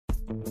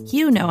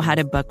You know how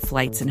to book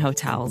flights and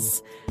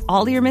hotels.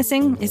 All you're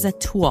missing is a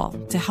tool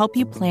to help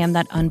you plan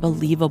that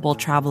unbelievable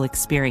travel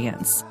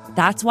experience.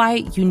 That's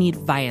why you need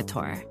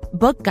Viator.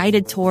 Book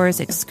guided tours,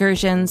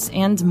 excursions,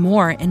 and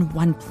more in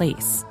one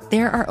place.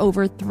 There are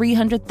over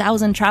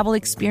 300,000 travel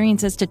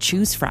experiences to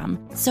choose from,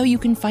 so you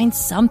can find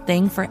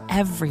something for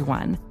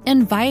everyone.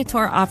 And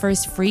Viator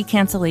offers free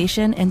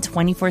cancellation and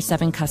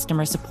 24/7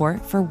 customer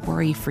support for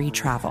worry-free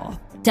travel.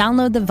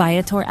 Download the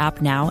Viator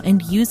app now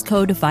and use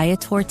code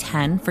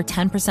Viator10 for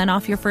 10%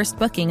 off your first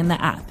booking in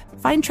the app.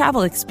 Find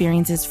travel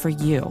experiences for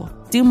you.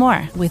 Do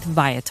more with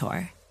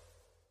Viator.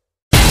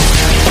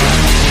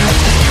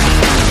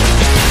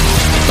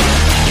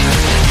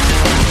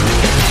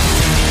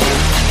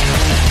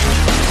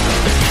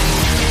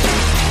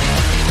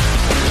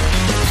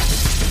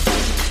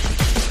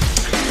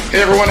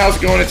 Hey everyone, how's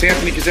it going? It's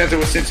Anthony Cosenza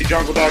with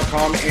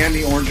CincyJungle.com and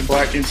the Orange and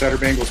Black Insider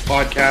Bengals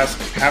podcast.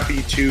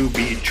 Happy to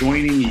be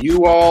joining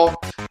you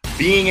all,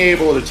 being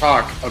able to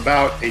talk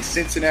about a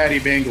Cincinnati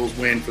Bengals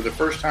win for the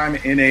first time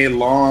in a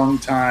long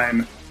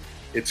time.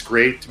 It's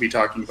great to be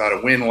talking about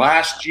a win.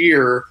 Last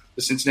year,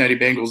 the Cincinnati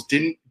Bengals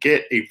didn't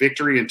get a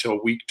victory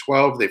until week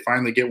 12. They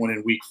finally get one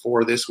in week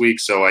 4 this week,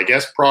 so I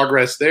guess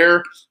progress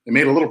there. They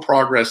made a little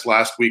progress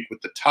last week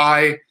with the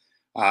tie.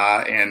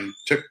 And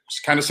took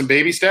kind of some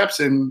baby steps,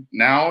 and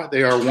now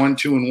they are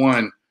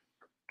 1-2-1.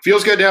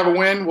 Feels good to have a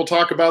win. We'll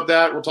talk about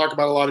that. We'll talk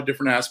about a lot of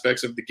different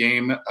aspects of the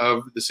game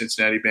of the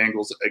Cincinnati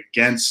Bengals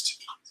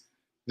against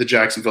the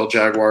Jacksonville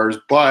Jaguars.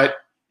 But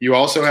you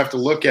also have to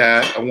look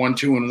at a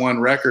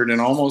 1-2-1 record and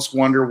almost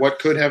wonder what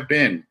could have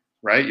been,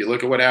 right? You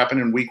look at what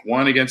happened in week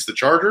 1 against the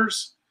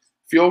Chargers,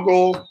 field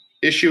goal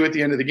issue at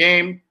the end of the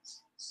game.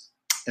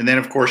 And then,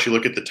 of course, you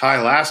look at the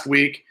tie last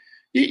week.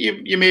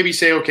 You maybe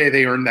say, okay,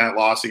 they earned that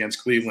loss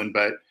against Cleveland,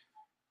 but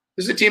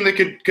this is a team that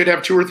could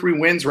have 2 or 3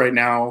 wins right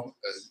now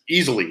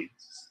easily,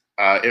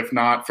 if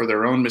not for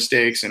their own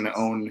mistakes and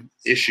own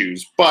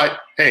issues.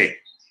 But, hey,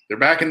 they're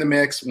back in the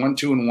mix,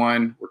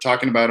 1-2-1. We're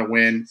talking about a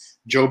win.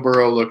 Joe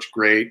Burrow looked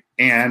great,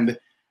 and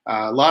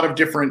a lot of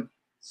different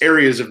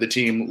areas of the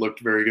team looked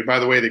very good. By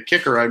the way, the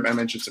kicker, I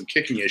mentioned some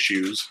kicking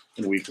issues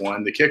in week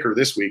 1. The kicker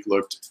this week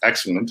looked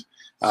excellent.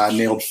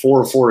 Nailed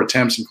 4 of 4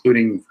 attempts,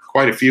 including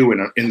quite a few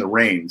in the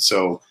rain.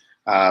 So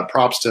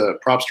props to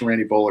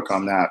Randy Bullock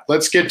on that.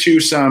 Let's get to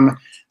some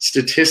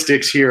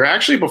statistics here.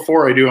 Actually,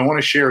 before I do, I want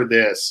to share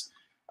this.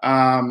 So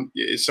I'm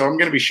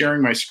going to be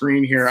sharing my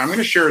screen here. I'm going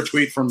to share a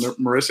tweet from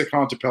Marissa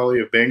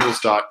Contepelli of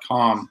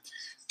Bengals.com.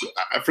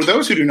 For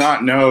those who do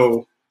not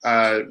know,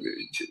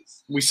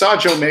 we saw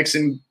Joe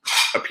Mixon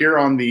appear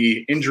on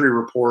the injury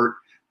report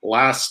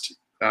last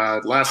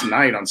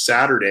night on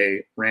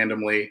Saturday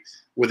randomly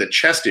with a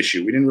chest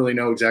issue. We didn't really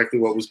know exactly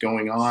what was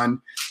going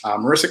on.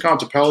 Marissa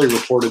Contepelli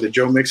reported that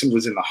Joe Mixon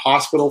was in the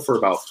hospital for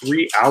about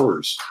 3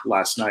 hours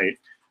last night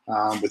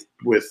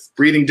with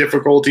breathing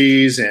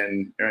difficulties,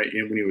 and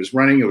when he was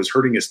running, it was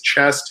hurting his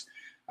chest.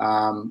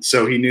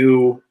 So he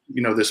knew,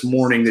 this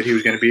morning that he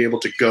was going to be able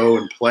to go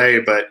and play,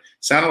 but it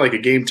sounded like a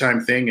game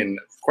time thing, and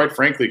quite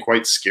frankly,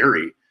 quite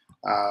scary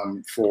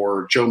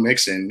for Joe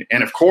Mixon.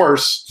 And of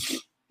course,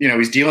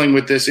 he's dealing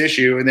with this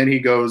issue, and then he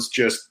goes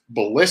just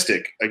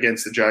ballistic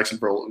against the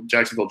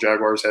Jacksonville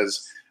Jaguars,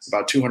 has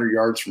about 200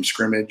 yards from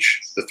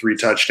scrimmage, the 3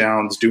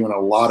 touchdowns, doing a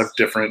lot of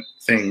different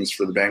things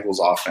for the Bengals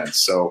offense.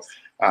 So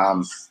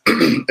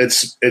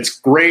it's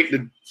great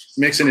that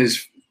Mixon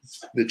is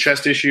the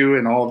chest issue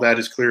and all of that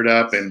is cleared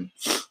up, and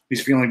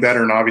he's feeling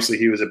better. And obviously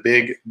he was a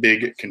big,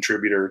 big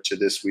contributor to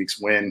this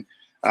week's win.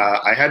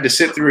 I had to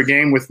sit through a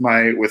game with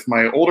my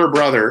older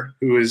brother,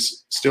 who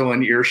is still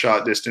in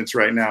earshot distance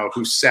right now,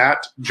 who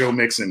sat Joe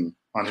Mixon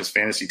on his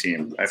fantasy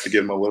team. I have to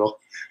give him a little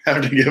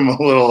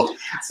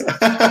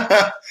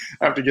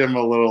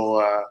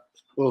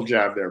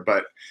jab there.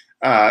 But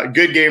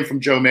good game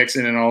from Joe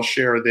Mixon, and I'll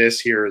share this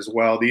here as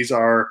well. These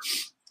are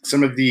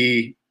some of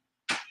the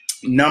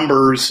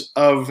numbers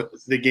of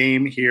the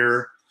game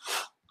here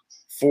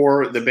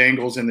for the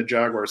Bengals and the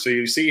Jaguars. So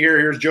you see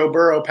here's Joe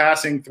Burrow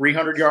passing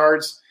 300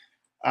 yards.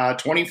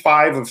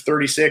 25 of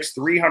 36,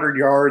 300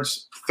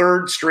 yards,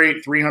 third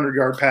straight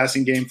 300-yard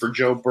passing game for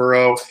Joe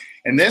Burrow.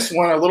 And this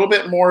one, a little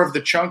bit more of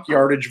the chunk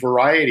yardage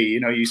variety.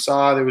 You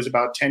saw there was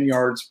about 10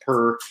 yards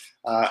per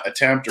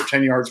attempt or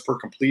 10 yards per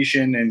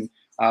completion, and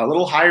a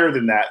little higher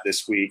than that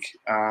this week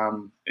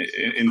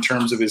in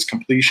terms of his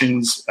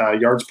completions,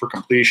 yards per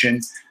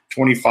completion,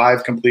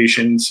 25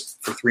 completions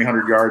for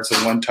 300 yards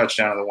and 1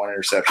 touchdown and 1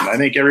 interception. I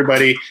think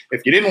everybody,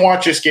 if you didn't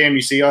watch this game,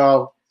 you see,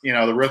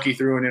 the rookie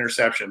threw an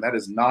interception. That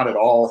is not at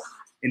all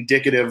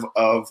indicative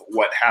of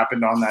what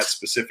happened on that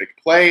specific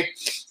play.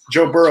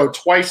 Joe Burrow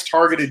twice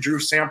targeted Drew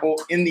Sample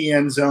in the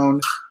end zone,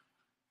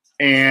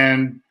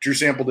 and Drew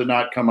Sample did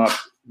not come up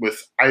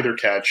with either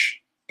catch.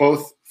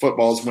 Both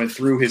footballs went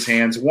through his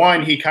hands.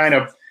 One, he kind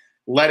of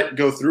let it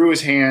go through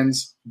his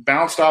hands,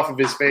 bounced off of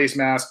his face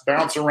mask,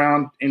 bounced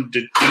around in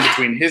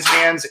between his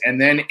hands, and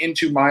then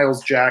into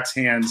Myles Jack's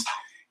hands,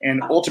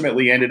 and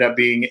ultimately ended up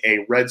being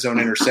a red zone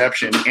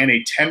interception and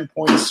a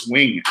 10-point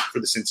swing for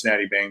the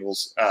Cincinnati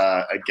Bengals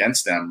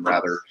against them,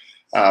 rather.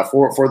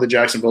 for the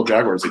Jacksonville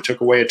Jaguars. They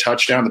took away a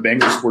touchdown. The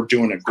Bengals were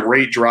doing a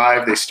great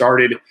drive. They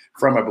started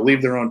from, I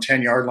believe, their own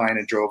 10-yard line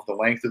and drove the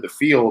length of the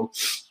field.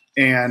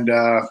 And,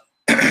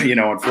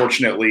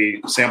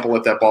 unfortunately, Sample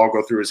let that ball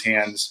go through his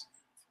hands,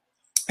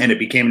 and it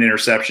became an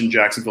interception.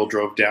 Jacksonville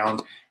drove down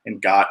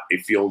and got a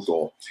field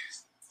goal.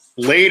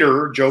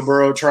 Later, Joe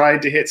Burrow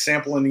tried to hit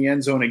Sample in the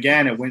end zone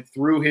again. It went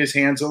through his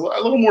hands, a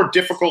little more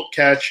difficult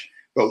catch,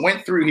 but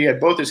went through. He had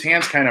both his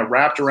hands kind of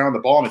wrapped around the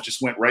ball, and it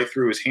just went right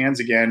through his hands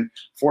again.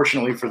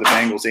 Fortunately for the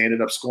Bengals, they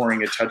ended up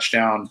scoring a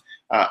touchdown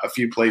a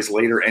few plays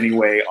later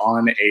anyway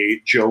on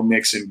a Joe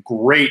Mixon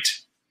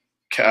great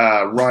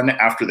run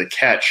after the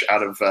catch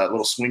out of a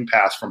little swing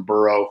pass from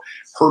Burrow.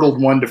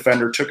 Hurdled one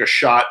defender, took a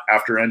shot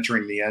after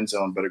entering the end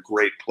zone, but a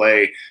great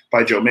play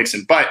by Joe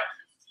Mixon. But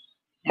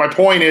my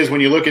point is,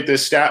 when you look at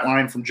this stat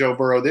line from Joe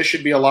Burrow, this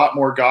should be a lot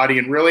more gaudy,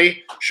 and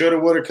really shoulda,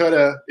 woulda,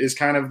 coulda is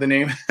kind of the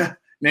name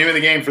of the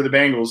game for the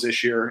Bengals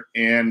this year.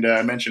 And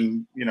I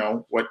mentioned,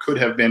 what could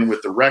have been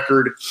with the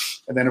record.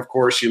 And then, of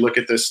course, you look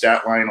at this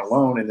stat line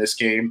alone in this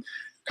game.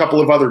 A couple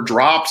of other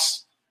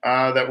drops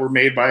that were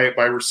made by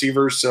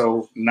receivers,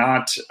 so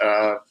not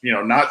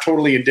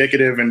totally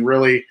indicative. And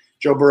really,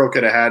 Joe Burrow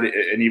could have had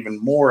an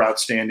even more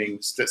outstanding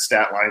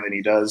stat line than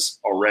he does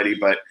already.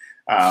 But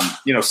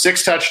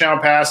 6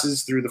 touchdown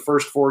passes through the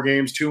first 4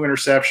 games, 2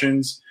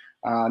 interceptions,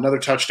 another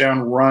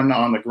touchdown run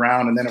on the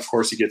ground, and then, of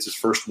course, he gets his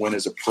first win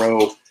as a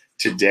pro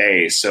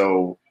today.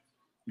 So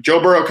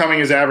Joe Burrow coming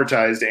as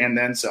advertised, and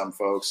then some,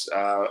 folks.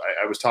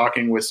 I was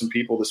talking with some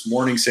people this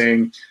morning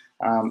saying,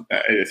 I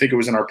think it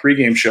was in our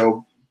pregame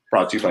show,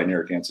 brought to you by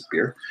Narragansett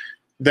Beer,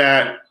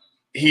 that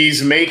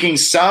he's making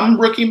some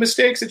rookie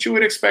mistakes that you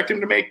would expect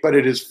him to make, but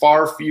it is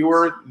far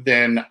fewer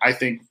than I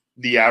think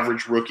the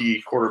average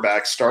rookie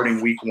quarterback starting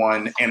week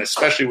 1, and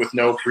especially with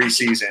no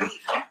preseason,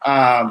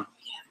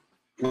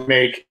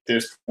 make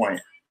this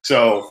point.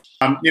 So,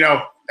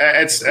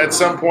 at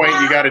some point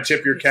you got to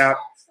tip your cap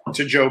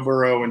to Joe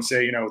Burrow and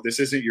say, this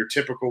isn't your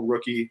typical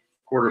rookie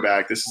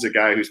quarterback. This is a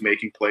guy who's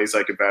making plays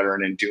like a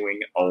veteran and doing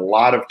a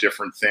lot of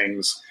different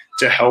things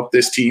to help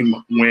this team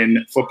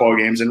win football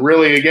games. And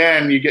really,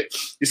 again,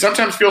 you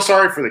sometimes feel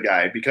sorry for the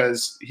guy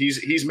because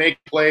he's making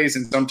plays,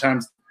 and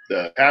sometimes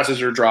the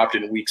passes are dropped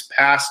in weeks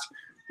past.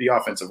 The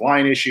offensive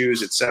line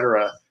issues, et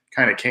cetera,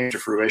 kind of came to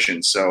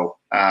fruition. So,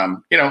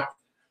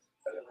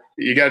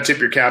 you got to tip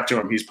your cap to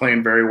him. He's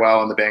playing very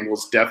well, and the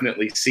Bengals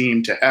definitely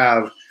seem to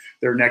have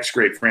their next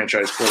great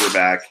franchise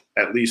quarterback,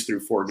 at least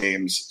through 4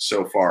 games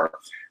so far.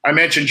 I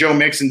mentioned Joe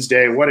Mixon's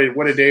day. What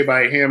a day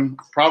by him.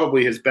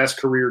 Probably his best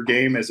career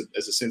game as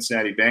a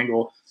Cincinnati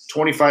Bengal.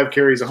 25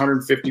 carries,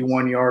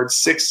 151 yards,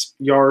 6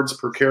 yards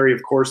per carry.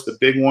 Of course, the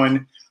big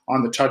one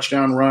on the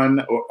touchdown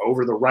run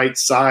over the right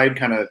side,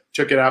 kind of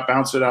took it out,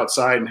 bounced it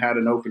outside, and had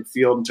an open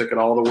field and took it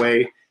all the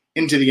way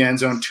into the end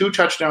zone. 2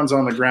 touchdowns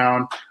on the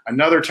ground,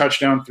 another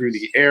touchdown through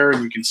the air.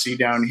 And you can see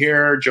down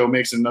here, Joe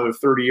makes another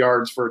 30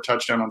 yards for a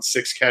touchdown on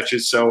 6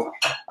 catches. So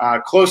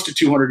close to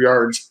 200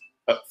 yards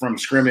from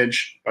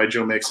scrimmage by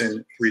Joe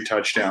Mixon, 3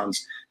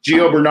 touchdowns.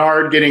 Gio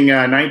Bernard getting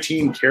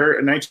 19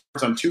 yards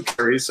on 2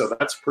 carries, so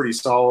that's pretty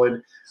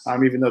solid,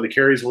 even though the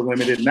carries were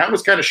limited. And that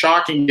was kind of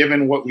shocking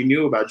given what we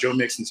knew about Joe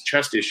Mixon's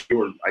chest issue,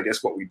 or I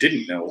guess what we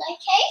didn't know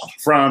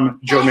from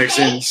Joe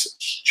Mixon's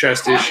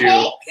chest issue.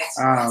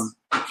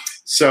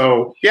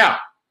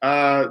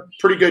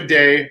 Pretty good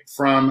day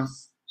from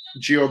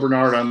Gio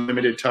Bernard on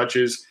limited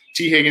touches.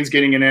 T. Higgins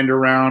getting an end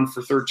around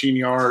for 13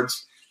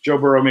 yards. Joe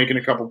Burrow making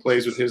a couple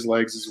plays with his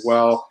legs as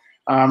well.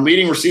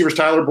 Leading receivers,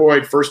 Tyler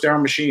Boyd, first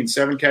down machine,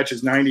 7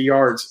 catches, 90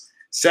 yards.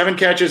 7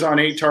 catches on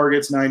 8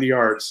 targets, 90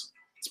 yards.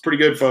 It's pretty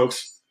good,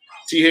 folks.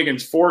 T.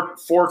 Higgins,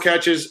 4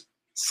 catches,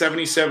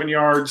 77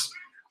 yards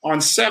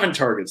on 7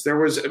 targets. There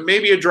was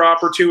maybe a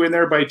drop or 2 in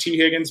there by T.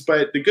 Higgins,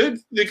 but the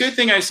good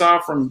thing I saw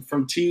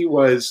from T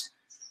was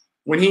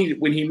when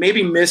he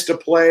maybe missed a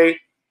play,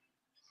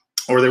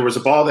 or there was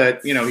a ball that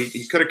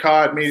he could have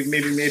caught, maybe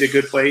made a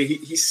good play.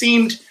 He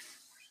seemed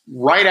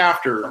right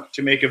after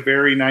to make a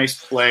very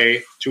nice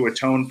play to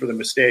atone for the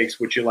mistakes,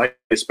 which you like,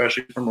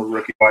 especially from a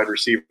rookie wide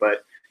receiver.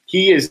 But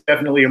he is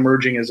definitely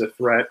emerging as a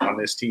threat on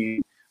this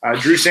team.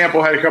 Drew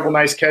Sample had a couple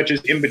nice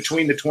catches in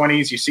between the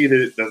 20s. You see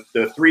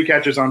the 3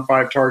 catches on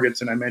 5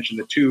 targets, and I mentioned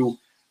the 2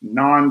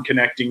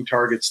 non-connecting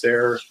targets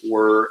there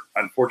were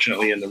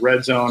unfortunately in the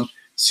red zone.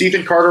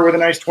 Ethan Carter with a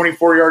nice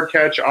 24-yard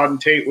catch,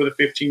 Auden Tate with a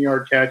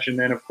 15-yard catch, and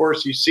then, of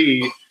course, you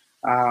see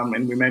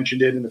and we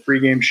mentioned it in the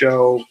pregame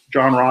show,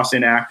 John Ross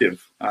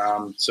inactive.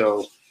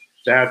 So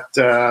that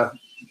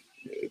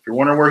if you're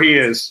wondering where he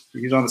is,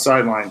 he's on the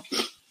sideline.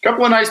 A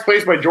couple of nice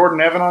plays by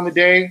Jordan Evan on the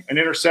day, an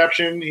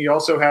interception. He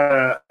also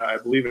had, I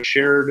believe, a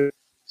shared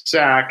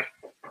sack.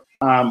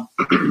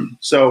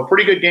 So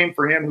pretty good game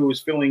for him, who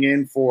was filling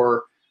in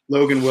for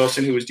Logan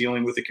Wilson, who was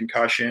dealing with a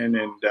concussion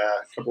and a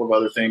couple of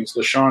other things.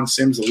 LaShawn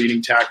Sims, the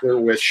leading tackler,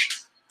 which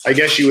I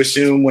guess you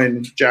assume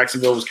when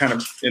Jacksonville was kind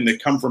of in the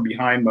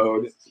come-from-behind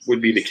mode would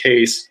be the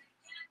case.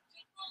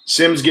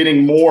 Sims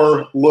getting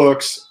more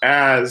looks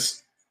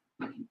as,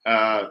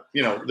 the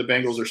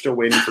Bengals are still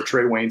waiting for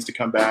Trey Waynes to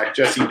come back.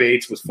 Jesse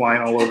Bates was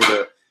flying all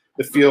over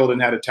the field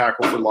and had a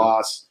tackle for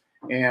loss.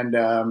 And,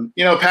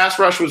 pass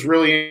rush was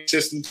really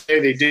inconsistent today.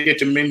 They did get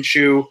to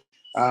Minshew,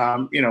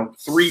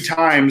 3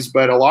 times,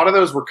 but a lot of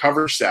those were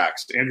coverage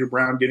sacks. Andrew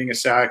Brown getting a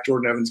sack,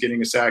 Jordan Evans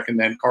getting a sack, and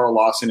then Carl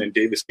Lawson and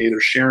Davis Gaither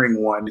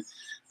sharing one.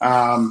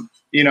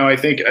 I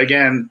think,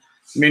 again,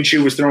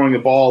 Minshew was throwing the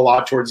ball a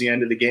lot towards the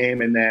end of the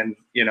game, and then,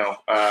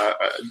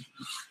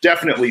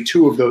 definitely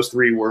 2 of those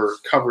 3 were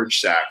coverage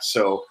sacks.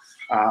 So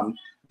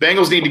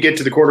Bengals need to get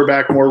to the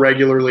quarterback more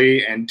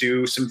regularly and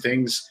do some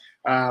things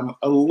a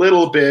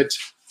little bit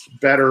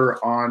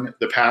better on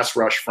the pass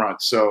rush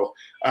front. So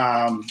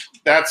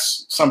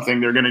that's something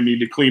they're going to need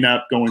to clean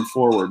up going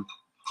forward.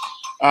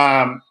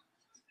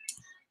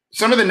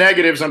 Some of the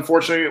negatives,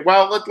 unfortunately,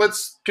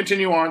 let's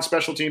continue on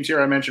special teams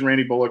here. I mentioned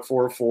Randy Bullock,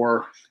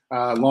 4-4,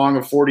 long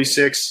of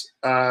 46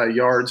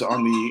 yards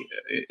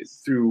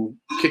through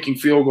kicking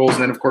field goals,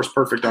 and then, of course,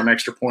 perfect on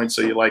extra points,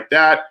 so you like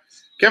that.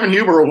 Kevin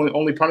Huber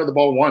only punted the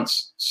ball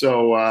once.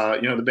 So,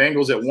 the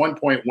Bengals at one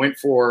point went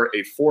for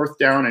a 4th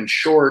down and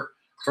short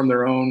from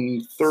their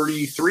own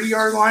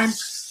 33-yard line.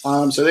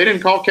 So they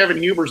didn't call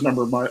Kevin Huber's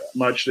number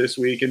much this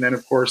week. And then,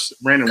 of course,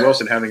 Brandon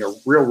Wilson having a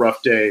real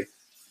rough day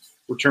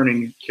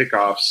returning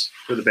kickoffs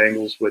for the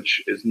Bengals,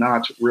 which is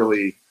not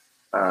really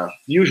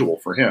usual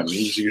for him.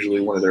 He's usually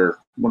one of their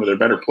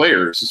better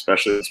players,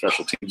 especially in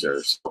special teams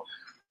areas. So,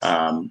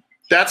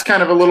 that's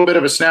kind of a little bit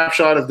of a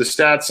snapshot of the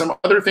stats. Some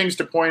other things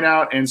to point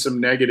out and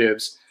some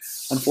negatives.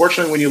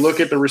 Unfortunately, when you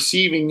look at the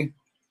receiving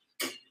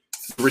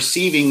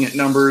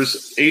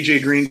numbers,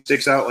 AJ Green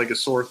sticks out like a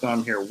sore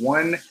thumb here.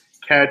 1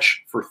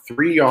 catch for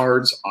 3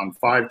 yards on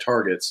 5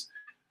 targets.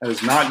 That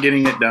is not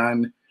getting it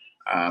done.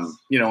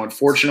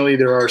 Unfortunately,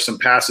 there are some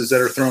passes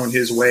that are thrown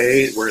his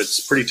way where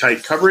it's pretty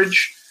tight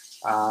coverage.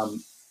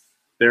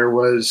 There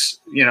was,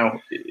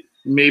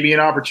 maybe an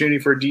opportunity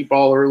for a deep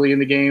ball early in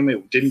the game.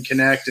 It didn't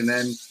connect, and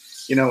then,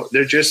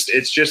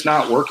 it's just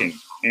not working.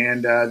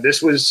 And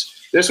this was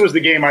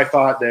the game I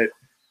thought that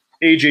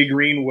AJ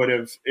Green would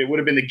have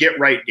been the get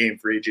right game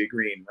for AJ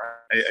Green.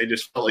 Right? I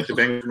just felt like the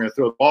Bengals were going to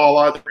throw the ball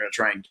out. They're going to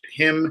try and get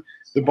him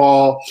the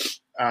ball.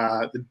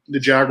 The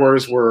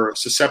Jaguars were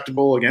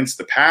susceptible against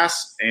the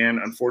pass, and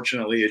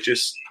unfortunately, it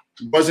just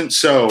wasn't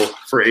so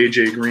for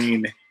AJ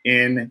Green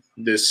in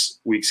this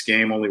week's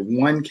game. Only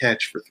 1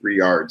 catch for 3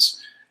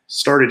 yards.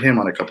 Started him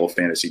on a couple of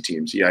fantasy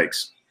teams.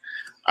 Yikes.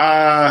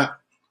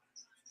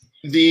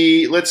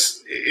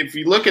 If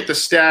you look at the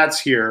stats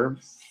here,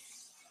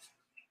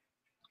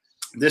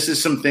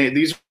 these are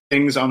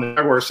things on the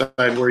Jaguar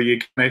side where you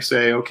kind of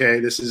say, okay,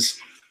 this is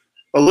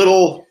a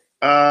little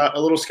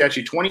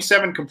sketchy.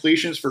 27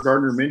 completions for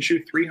Gardner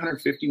Minshew,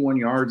 351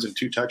 yards and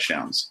 2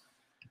 touchdowns.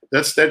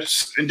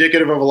 That's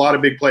indicative of a lot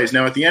of big plays.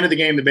 Now, at the end of the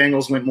game, the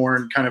Bengals went more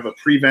in kind of a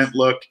prevent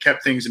look,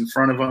 kept things in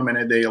front of them,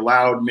 and they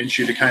allowed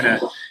Minshew to kind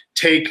of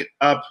take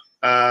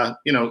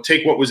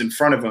what was in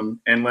front of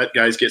him and let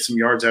guys get some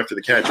yards after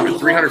the catch. But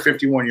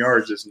 351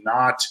 yards is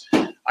not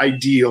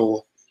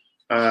ideal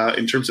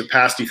in terms of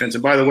pass defense.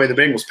 And by the way, the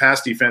Bengals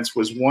pass defense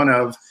was one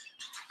of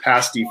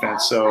pass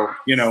defense. So,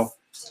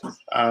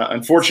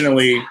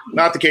 unfortunately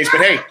not the case,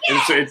 but hey,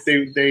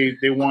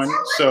 they won.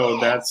 So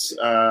that's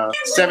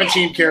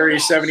 17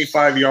 carries,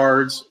 75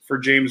 yards for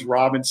James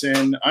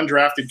Robinson,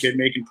 undrafted kid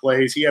making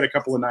plays. He had a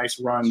couple of nice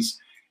runs.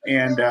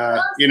 And,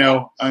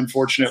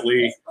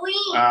 unfortunately,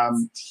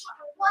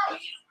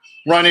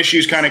 run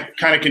issues kind of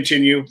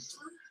continue.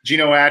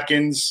 Geno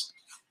Atkins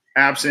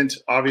absent,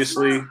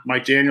 obviously.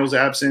 Mike Daniels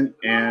absent.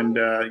 And,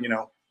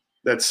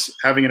 that's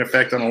having an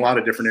effect on a lot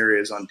of different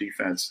areas on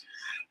defense.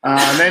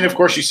 And then, of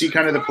course, you see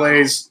kind of the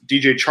plays.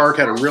 DJ Chark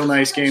had a real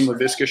nice game.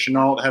 Laviska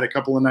Shenault had a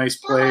couple of nice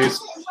plays.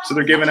 So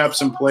they're giving up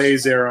some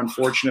plays there,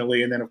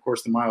 unfortunately. And then, of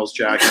course, the Myles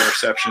Jack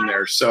interception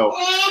there. So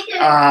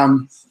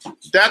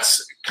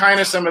that's kind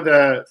of some of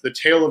the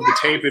tail of the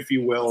tape, if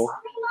you will,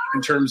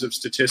 in terms of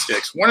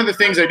statistics. One of the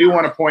things I do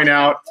want to point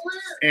out,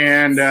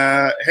 and,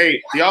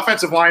 hey, the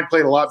offensive line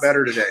played a lot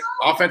better today.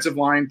 Offensive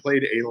line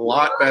played a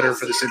lot better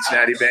for the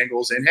Cincinnati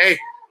Bengals. And, hey,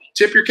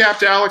 tip your cap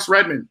to Alex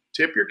Redmond.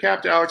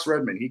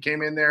 He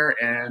came in there,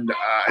 and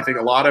I think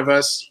a lot of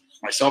us,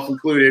 myself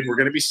included, we're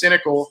going to be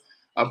cynical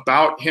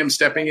about him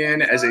stepping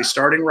in as a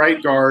starting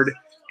right guard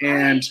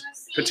and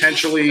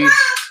potentially, is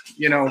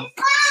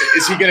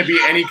he going to be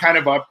any kind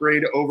of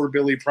upgrade over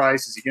Billy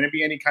Price? Is he going to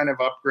be any kind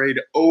of upgrade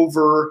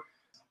over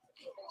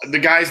the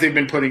guys they've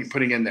been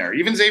putting in there?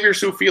 Even Xavier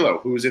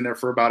Su'a-Filo, who was in there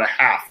for about a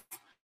half.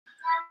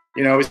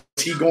 Is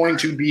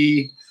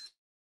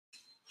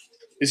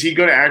he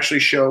going to actually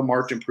show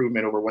marked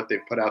improvement over what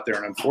they've put out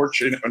there? And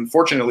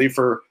unfortunately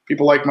for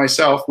people like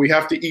myself, we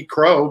have to eat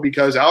crow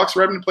because Alex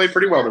Redmond played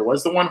pretty well. There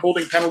was the one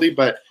holding penalty,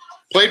 but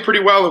played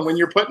pretty well. And when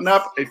you're putting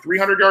up a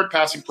 300-yard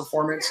passing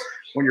performance,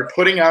 when you're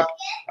putting up,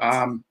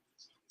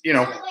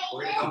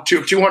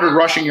 200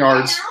 rushing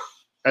yards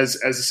as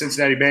the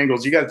Cincinnati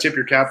Bengals, you got to tip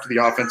your cap to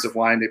the offensive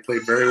line. They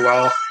played very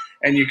well.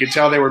 And you could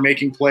tell they were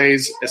making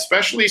plays,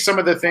 especially some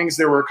of the things.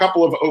 There were a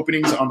couple of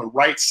openings on the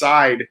right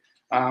side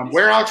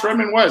where Alex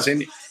Redmond was.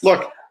 And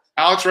look,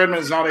 Alex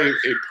Redmond is not a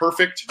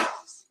perfect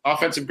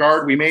offensive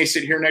guard, we may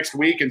sit here next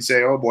week and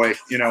say, oh boy,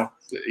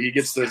 he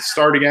gets the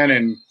start again,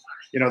 and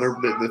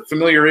the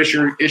familiar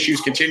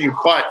issues continue.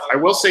 But I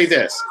will say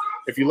this: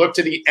 if you look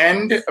to the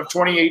end of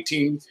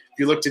 2018, if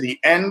you look to the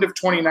end of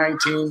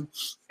 2019,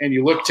 and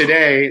you look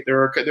today,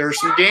 there are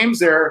some games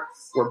there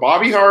where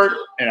Bobby Hart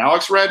and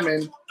Alex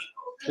Redmond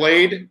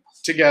played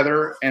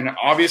together and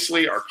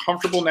obviously are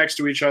comfortable next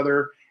to each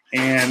other,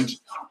 and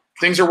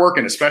things are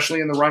working, especially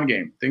in the run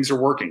game. Things are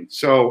working.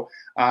 So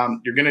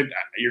you're gonna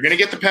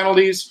get the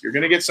penalties. You're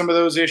gonna get some of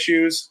those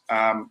issues.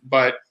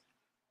 But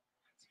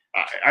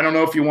I don't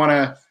know if you want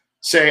to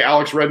say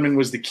Alex Redmond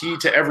was the key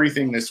to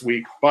everything this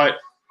week, but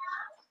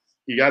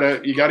you gotta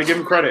give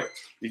him credit.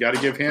 You got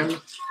to give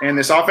him and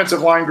this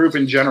offensive line group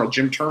in general,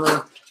 Jim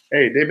Turner.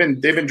 Hey, they've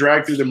been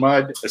dragged through the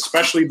mud,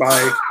 especially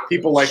by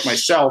people like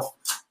myself,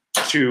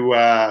 to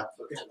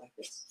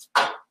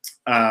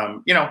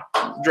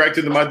dragged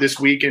through the mud this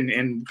week and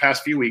in the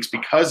past few weeks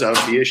because of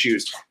the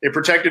issues. They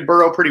protected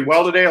Burrow pretty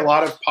well today, a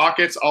lot of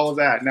pockets, all of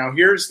that. Now,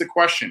 here's the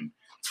question.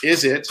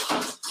 Is it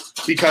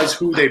because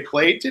who they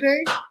played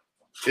today?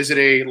 Is it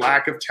a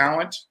lack of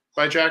talent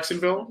by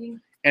Jacksonville?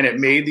 And it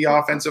made the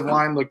offensive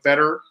line look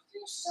better?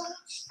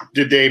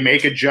 Did they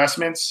make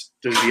adjustments?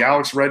 Does the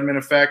Alex Redmond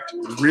effect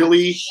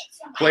really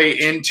play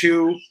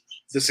into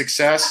the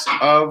success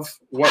of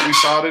what we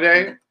saw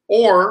today?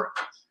 Or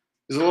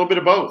is it a little bit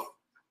of both?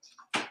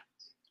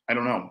 I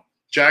don't know.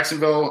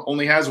 Jacksonville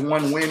only has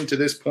one win to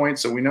this point,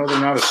 so we know they're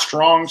not a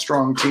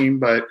strong team.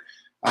 But,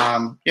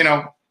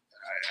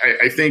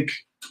 I think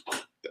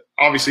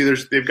obviously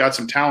they've got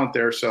some talent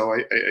there. So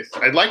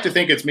I'd like to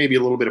think it's maybe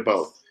a little bit of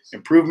both.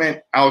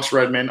 Improvement, Alex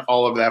Redmond,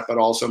 all of that, but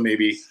also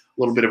maybe a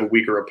little bit of a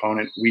weaker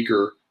opponent,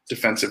 weaker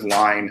defensive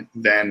line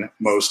than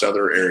most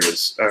other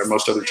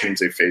teams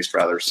they've faced,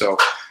 rather. So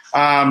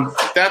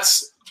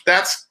that's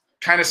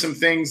kind of some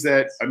things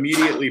that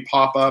immediately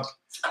pop up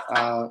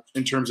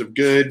in terms of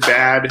good,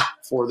 bad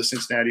for the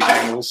Cincinnati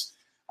Bengals.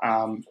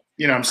 I'm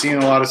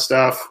seeing a lot of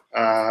stuff.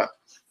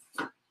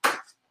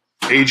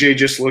 AJ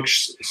just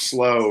looks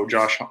slow,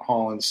 Josh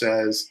Holland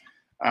says.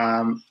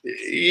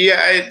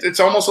 It's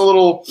almost a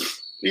little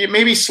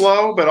maybe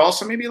slow, but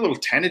also maybe a little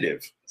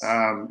tentative.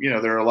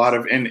 There are a lot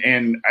of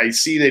and I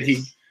see that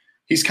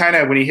he's kind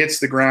of, when he hits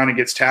the ground and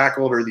gets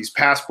tackled or these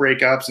pass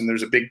breakups and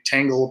there's a big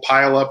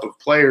pile up of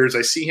players,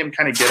 I see him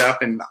kind of get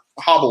up and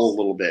hobble a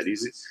little bit.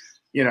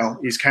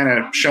 He's kind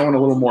of showing a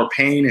little more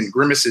pain and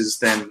grimaces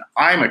than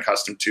I'm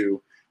accustomed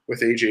to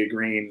with AJ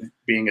Green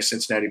being a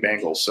Cincinnati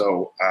Bengal.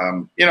 So,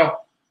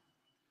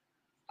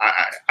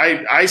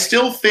 I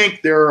still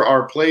think there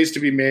are plays to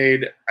be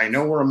made. I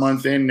know we're a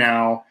month in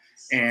now,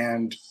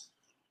 and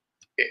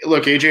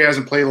look, AJ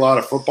hasn't played a lot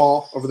of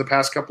football over the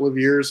past couple of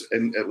years,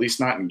 and at least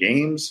not in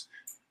games.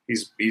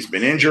 He's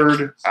been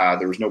injured.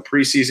 There was no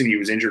preseason. He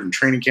was injured in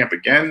training camp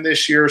again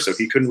this year, so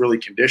he couldn't really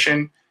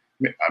condition.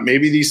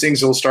 Maybe these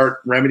things will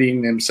start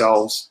remedying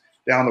themselves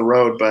down the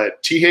road.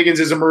 But T. Higgins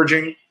is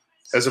emerging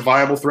as a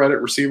viable threat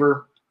at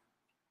receiver.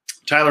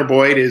 Tyler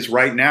Boyd is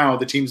right now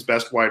the team's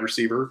best wide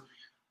receiver,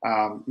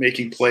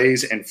 making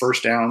plays and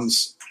first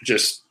downs,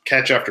 just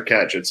catch after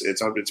catch.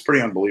 It's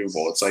pretty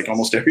unbelievable. It's like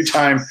almost every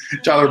time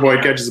Tyler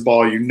Boyd catches the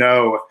ball,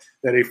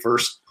 that a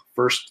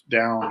first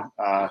down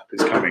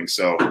is coming.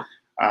 So,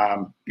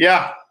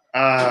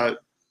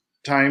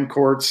 Time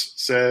Courts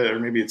said, or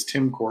maybe it's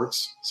Tim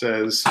Courts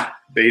says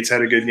Bates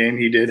had a good game.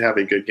 He did have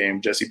a good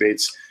game. Jesse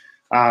Bates.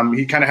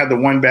 He kind of had the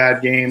one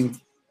bad game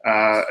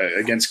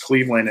against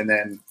Cleveland, and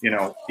then he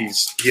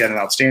had an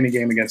outstanding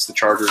game against the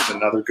Chargers.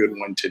 Another good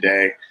one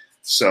today.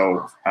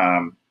 So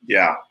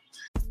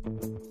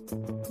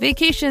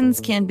Vacations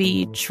can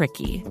be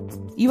tricky.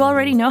 You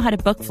already know how to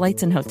book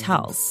flights and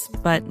hotels,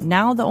 but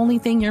now the only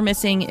thing you're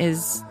missing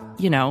is,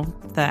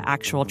 the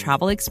actual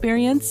travel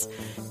experience.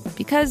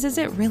 Because is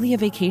it really a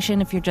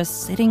vacation if you're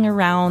just sitting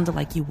around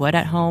like you would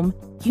at home?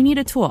 You need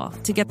a tool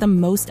to get the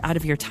most out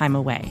of your time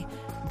away.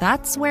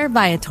 That's where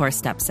Viator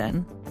steps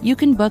in. You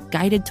can book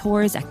guided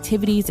tours,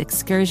 activities,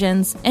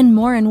 excursions, and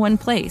more in one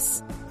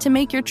place to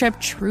make your trip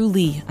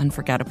truly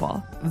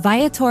unforgettable.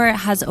 Viator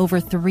has over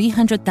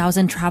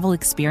 300,000 travel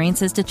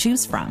experiences to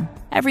choose from.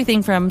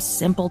 Everything from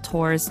simple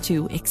tours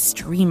to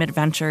extreme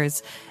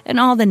adventures and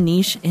all the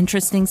niche,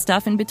 interesting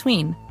stuff in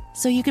between.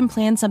 So you can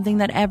plan something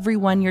that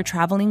everyone you're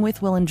traveling with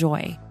will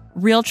enjoy.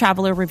 Real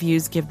traveler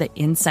reviews give the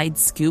inside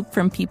scoop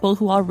from people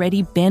who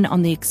already been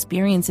on the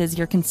experiences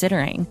you're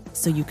considering,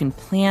 so you can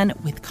plan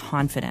with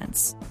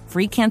confidence.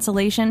 Free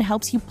cancellation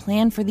helps you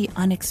plan for the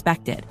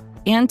unexpected.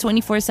 And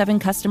 24/7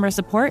 customer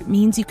support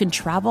means you can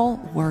travel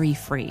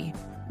worry-free.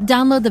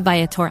 Download the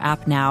Viator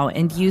app now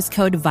and use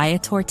code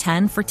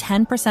Viator10 for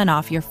 10%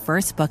 off your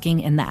first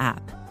booking in the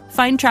app.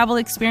 Find travel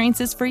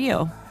experiences for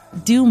you.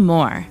 Do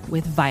more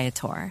with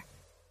Viator.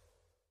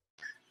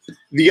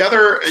 The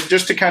other,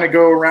 just to kind of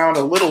go around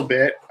a little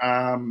bit,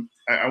 I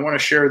want to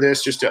share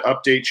this just to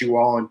update you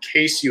all in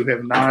case you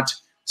have not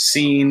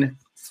seen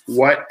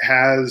what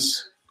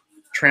has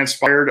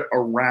transpired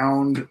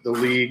around the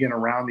league and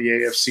around the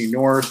AFC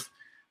North.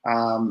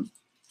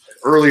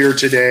 Earlier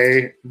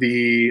today,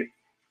 the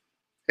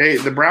Hey,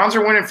 the Browns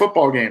are winning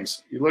football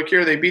games. You look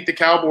here; they beat the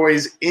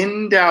Cowboys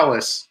in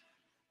Dallas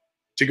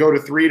to go to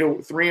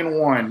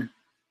 3-1,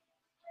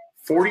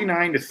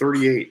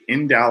 49-38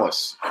 in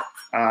Dallas.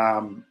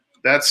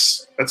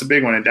 That's a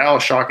big one. And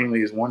Dallas,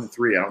 shockingly, is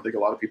 1-3. I don't think a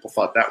lot of people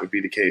thought that would be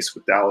the case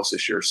with Dallas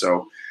this year.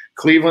 So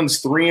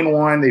Cleveland's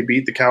 3-1. They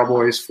beat the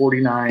Cowboys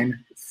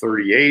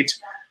 49-38.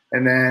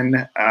 And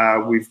then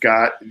we've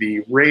got the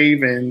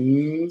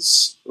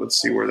Ravens.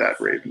 Let's see where that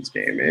Ravens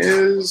game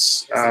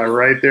is.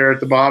 Right there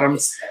at the bottom.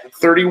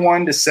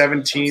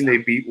 31-17, they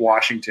beat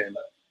Washington.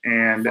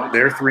 And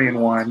they're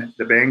 3-1.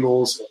 The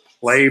Bengals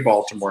play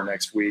Baltimore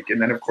next week.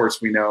 And then, of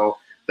course, we know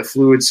the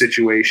fluid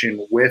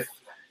situation with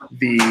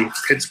the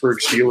Pittsburgh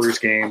Steelers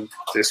game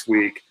this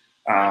week.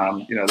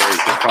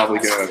 They're probably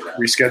going to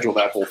reschedule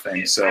that whole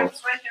thing. So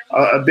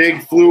a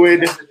big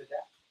fluid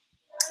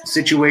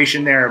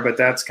situation there, but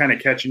that's kind of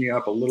catching you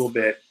up a little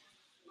bit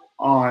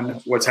on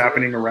what's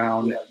happening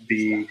around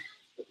the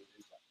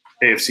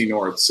AFC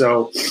North.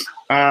 So,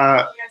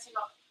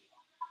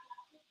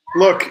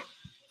 look,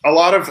 a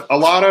lot of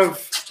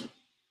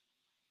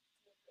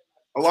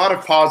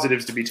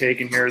positives to be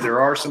taken here.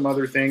 There are some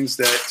other things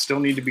that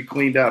still need to be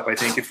cleaned up. I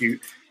think if you're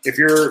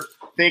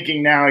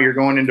thinking now you're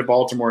going into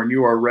Baltimore and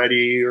you are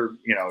ready, or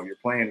you're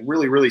playing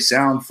really, really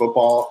sound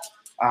football,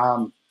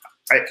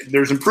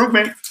 there's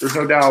improvement, there's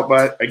no doubt.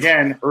 But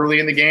again, early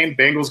in the game,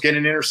 Bengals get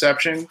an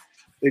interception,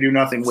 they do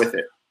nothing with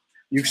it.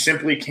 You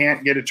simply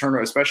can't get a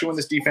turnover, especially when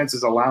this defense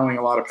is allowing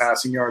a lot of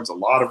passing yards, a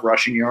lot of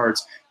rushing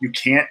yards. You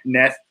can't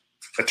net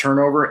a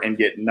turnover and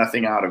get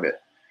nothing out of it.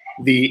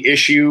 The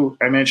issue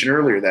I mentioned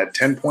earlier, that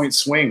 10-point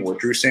swing where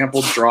Drew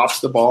Sample drops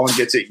the ball and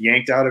gets it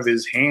yanked out of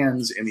his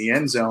hands in the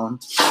end zone,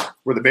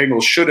 where the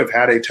Bengals should have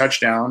had a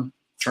touchdown,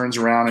 turns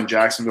around and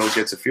Jacksonville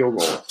gets a field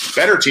goal.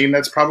 Better team,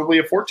 that's probably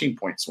a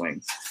 14-point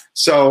swing.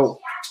 So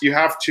you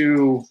have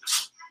to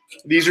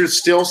 – these are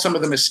still some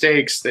of the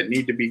mistakes that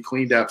need to be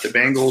cleaned up. The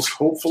Bengals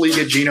hopefully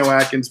get Geno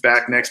Atkins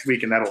back next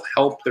week, and that'll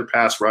help their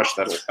pass rush.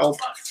 That'll help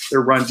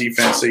their run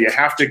defense. So you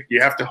have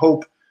to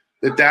hope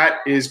that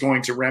is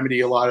going to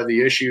remedy a lot of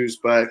the issues.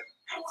 But,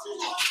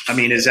 I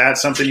mean, is that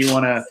something you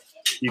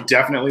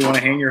definitely want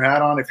to hang your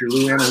hat on if you're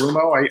Lou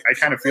Anarumo? I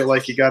kind of feel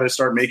like you got to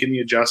start making the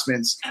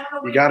adjustments.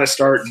 You got to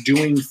start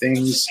doing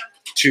things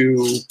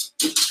to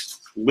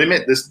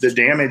limit the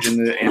damage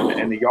and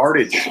the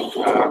yardage.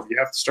 You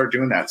have to start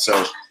doing that.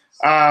 So,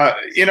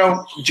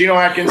 Geno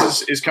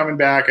Atkins is coming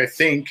back, I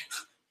think,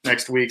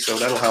 next week, so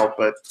that'll help.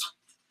 But,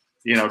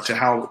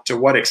 to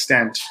what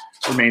extent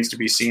remains to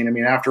be seen. I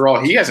mean, after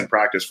all, he hasn't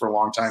practiced for a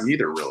long time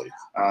either, really.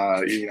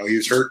 He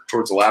was hurt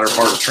towards the latter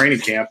part of training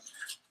camp,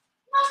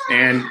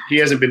 and he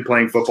hasn't been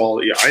playing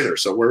football either.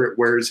 So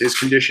where is his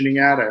conditioning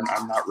at?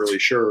 I'm not really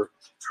sure.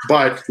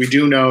 But we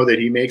do know that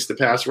he makes the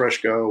pass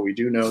rush go. We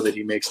do know that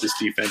he makes this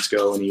defense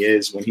go, and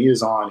when he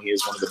is on, he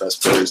is one of the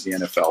best players in the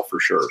NFL for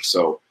sure.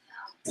 So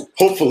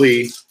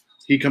hopefully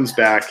he comes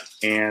back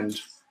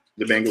and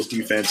the Bengals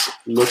defense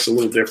looks a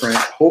little different.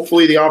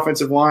 Hopefully the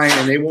offensive line,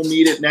 and they will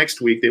need it next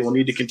week. They will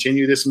need to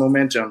continue this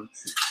momentum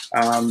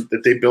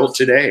that they built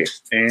today.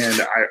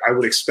 And I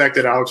would expect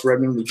that Alex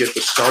Redmond would get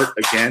the start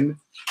again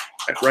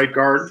at right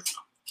guard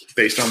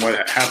based on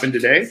what happened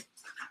today.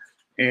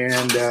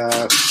 And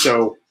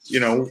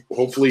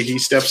hopefully he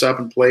steps up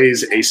and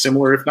plays a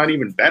similar, if not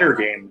even better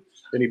game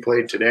than he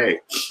played today.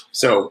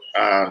 So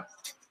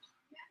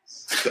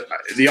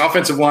the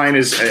offensive line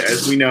is,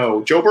 as we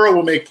know, Joe Burrow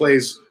will make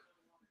plays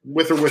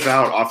with or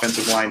without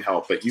offensive line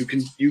help. But you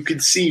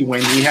can see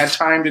when he had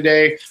time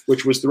today,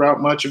 which was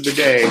throughout much of the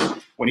day,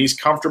 when he's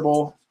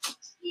comfortable,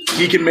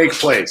 he can make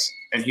plays,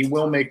 and he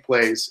will make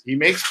plays. He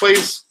makes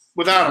plays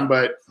without him,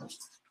 but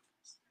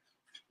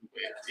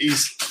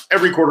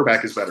every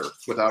quarterback is better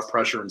without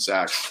pressure and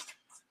sacks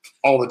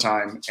all the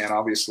time. And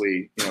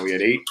obviously, we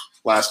had 8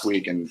 last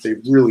week, and they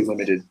really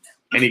limited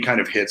any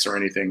kind of hits or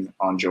anything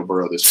on Joe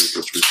Burrow this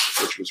week,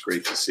 which was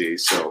great to see.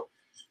 So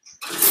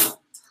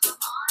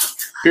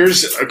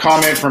here's a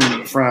comment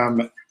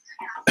from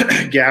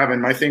Gavin.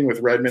 My thing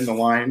with Redmond, the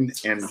line,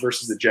 and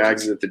versus the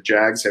Jags is that the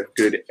Jags have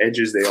good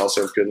edges. They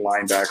also have good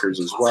linebackers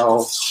as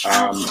well.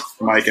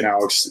 Mike and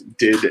Alex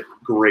did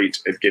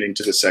great at getting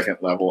to the second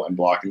level and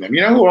blocking them.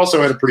 Who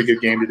also had a pretty good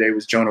game today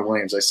was Jonah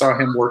Williams. I saw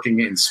him working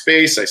in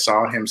space. I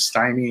saw him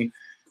stymie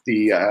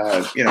his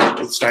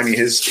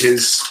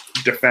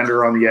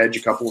defender on the edge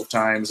a couple of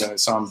times, and I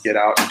saw him get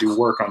out and do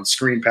work on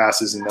screen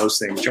passes and those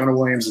things. Jonah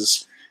Williams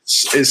is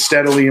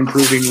steadily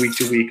improving week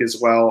to week as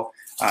well.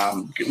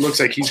 It looks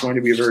like he's going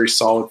to be a very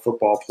solid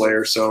football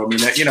player. So, I mean,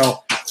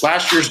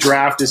 last year's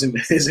draft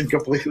isn't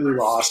completely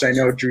lost. I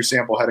know Drew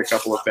Sample had a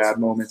couple of bad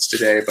moments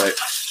today, but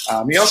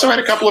he also had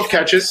a couple of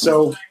catches.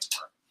 So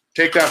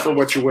take that for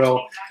what you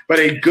will. But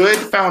a good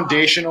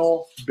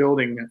foundational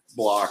building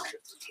block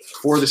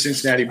for the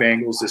Cincinnati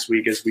Bengals this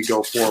week as we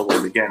go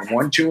forward. Again,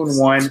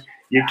 1-2-1.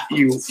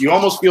 You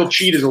almost feel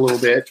cheated a little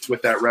bit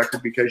with that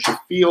record because you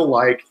feel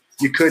like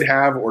you could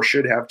have or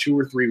should have 2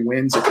 or 3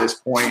 wins at this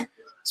point,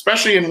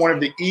 especially in one of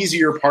the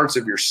easier parts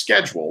of your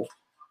schedule.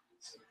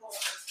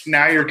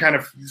 now you're kind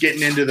of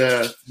getting into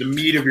the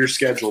meat of your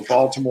schedule.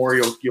 Baltimore,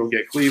 you'll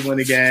get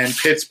Cleveland again,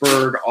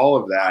 Pittsburgh, all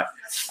of that.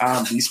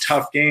 These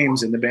tough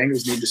games, and the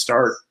Bengals need to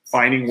start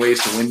finding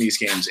ways to win these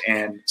games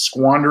and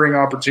squandering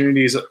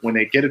opportunities when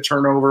they get a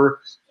turnover,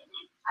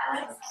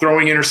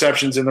 throwing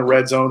interceptions in the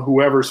red zone,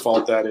 whoever's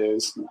fault that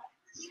is.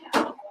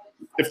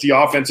 If the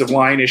offensive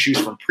line issues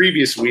from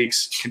previous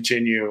weeks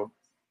continue,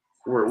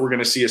 we're going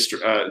to see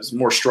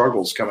more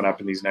struggles coming up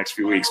in these next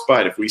few weeks.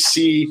 But if we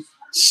see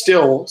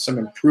still some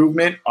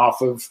improvement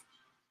off of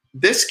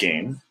this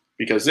game,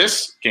 because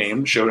this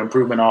game showed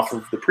improvement off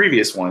of the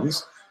previous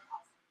ones,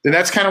 then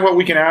that's kind of what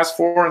we can ask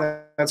for,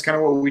 and that's kind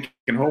of what we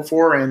can hope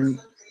for, and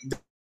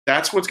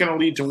that's what's going to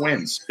lead to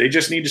wins. They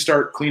just need to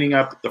start cleaning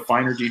up the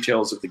finer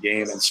details of the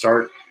game and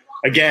start,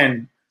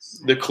 again,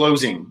 the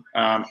closing.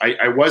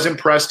 I was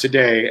impressed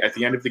today at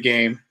the end of the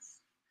game.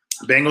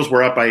 The Bengals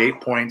were up by 8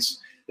 points.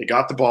 They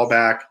got the ball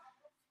back,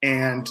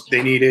 and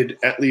they needed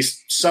at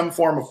least some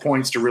form of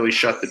points to really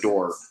shut the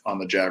door on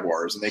the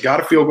Jaguars. And they got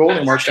a field goal.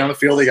 They marched down the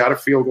field. They got a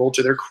field goal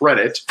to their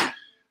credit.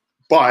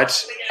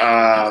 But,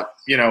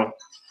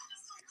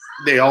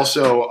 they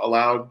also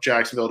allowed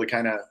Jacksonville to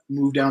kind of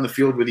move down the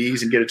field with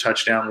ease and get a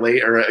touchdown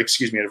late,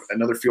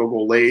 another field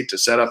goal late to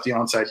set up the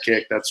onside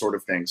kick, that sort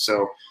of thing.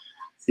 So,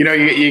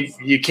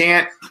 you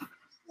can't –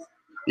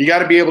 you got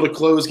to be able to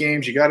close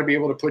games. You got to be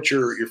able to put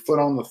your foot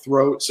on the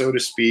throat, so to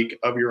speak,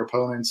 of your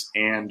opponents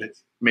and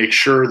make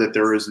sure that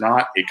there is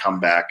not a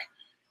comeback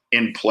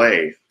in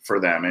play for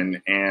them.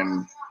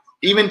 And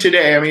even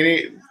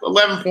today,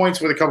 11 points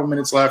with a couple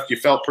minutes left, you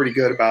felt pretty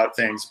good about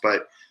things,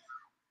 but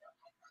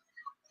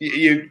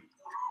you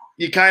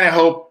kind of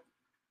hope,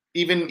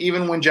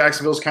 even when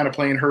Jacksonville's kind of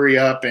playing hurry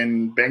up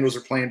and Bengals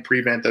are playing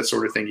prevent, that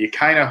sort of thing, you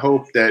kind of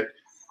hope that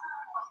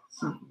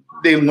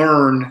they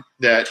learn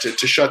that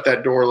to shut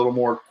that door a little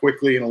more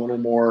quickly and a little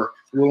more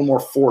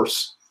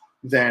force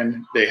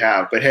than they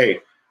have. But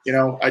hey,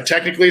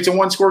 technically it's a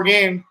one-score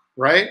game,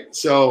 right?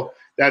 So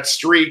that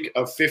streak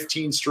of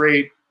 15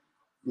 straight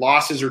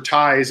losses or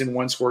ties in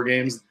one-score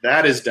games,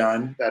 that is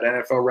done. That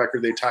NFL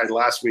record they tied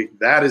last week,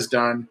 that is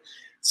done.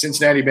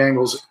 Cincinnati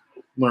Bengals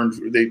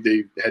learned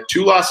they had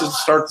 2 losses to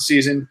start the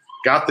season,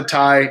 got the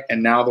tie,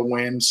 and now the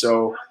win.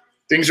 So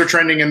things are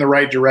trending in the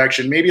right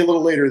direction. Maybe a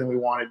little later than we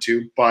wanted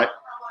to, but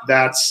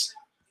that's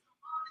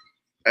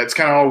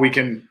kind of all we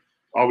can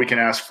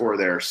ask for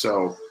there.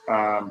 So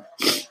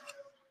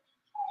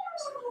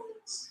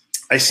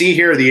I see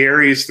here the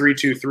Aries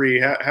 323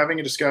 having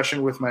a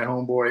discussion with my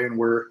homeboy, and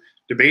we're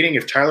debating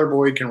if Tyler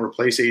Boyd can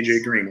replace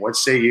AJ Green. What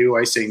say you?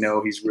 I say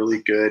no. He's really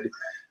good,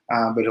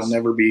 but he'll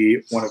never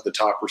be one of the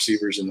top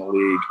receivers in the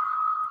league.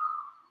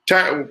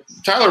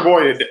 Tyler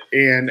Boyd,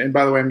 and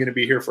by the way, I'm going to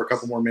be here for a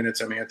couple more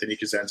minutes. I'm Anthony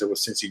Cosenza with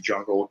Cincy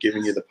Jungle,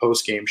 giving you the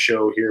post-game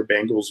show here.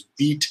 Bengals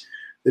beat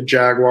the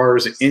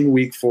Jaguars in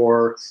Week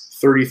 4,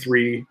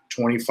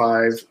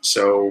 33-25.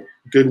 So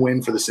good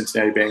win for the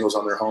Cincinnati Bengals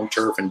on their home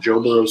turf. And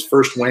Joe Burrow's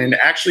first win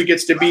actually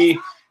gets to be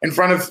in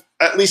front of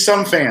at least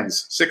some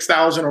fans,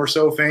 6,000 or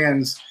so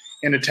fans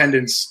in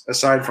attendance,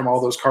 aside from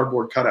all those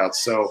cardboard cutouts.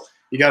 So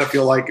you got to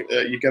feel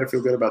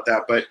good about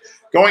that. But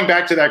going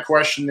back to that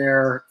question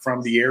there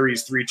from the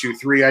Aries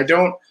 323, I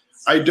don't.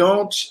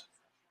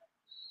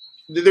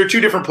 They're two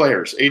different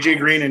players. AJ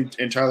Green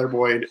and Tyler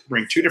Boyd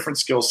bring two different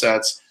skill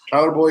sets.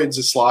 Tyler Boyd's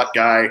a slot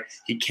guy.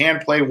 He can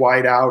play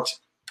wide out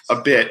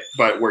a bit,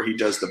 but where he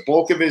does the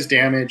bulk of his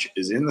damage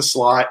is in the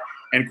slot.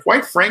 And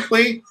quite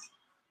frankly,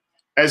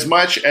 as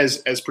much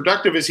as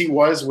productive as he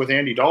was with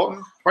Andy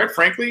Dalton, quite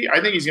frankly,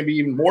 I think he's going to be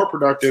even more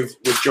productive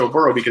with Joe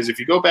Burrow, because if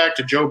you go back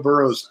to Joe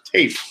Burrow's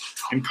tape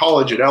in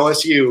college at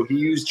LSU, he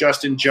used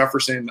Justin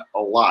Jefferson a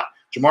lot.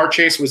 Jamar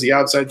Chase was the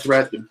outside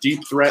threat, the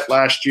deep threat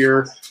last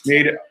year,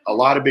 made a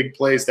lot of big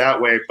plays that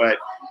way, but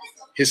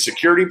his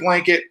security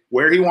blanket,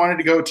 where he wanted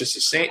to go to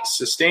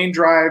sustain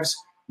drives,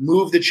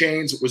 move the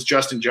chains, was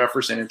Justin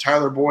Jefferson. And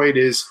Tyler Boyd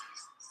is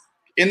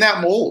in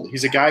that mold.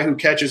 He's a guy who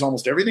catches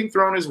almost everything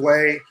thrown his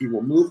way. He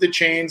will move the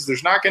chains.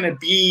 There's not going to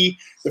be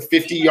the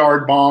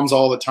 50-yard bombs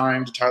all the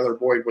time to Tyler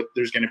Boyd, but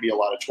there's going to be a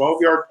lot of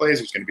 12-yard plays.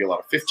 There's going to be a lot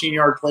of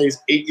 15-yard plays,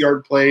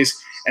 8-yard plays,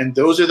 and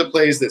those are the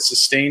plays that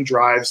sustain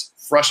drives,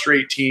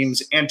 frustrate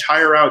teams, and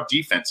tire out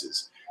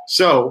defenses.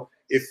 So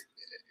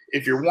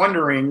if you're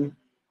wondering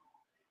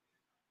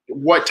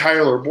what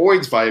Tyler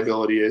Boyd's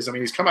viability is,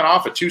 he's coming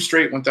off of 2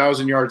 straight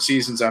 1,000-yard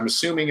seasons. I'm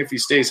assuming if he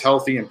stays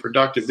healthy and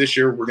productive this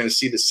year, we're going to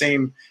see the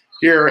same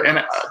here.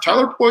 And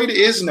Tyler Boyd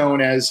is known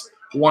as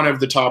one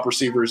of the top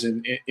receivers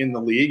in the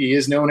league. He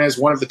is known as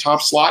one of the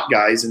top slot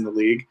guys in the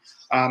league.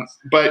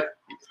 But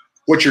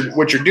what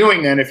you're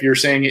doing then, if you're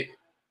saying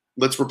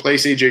let's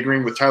replace AJ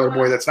Green with Tyler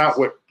Boyd, that's not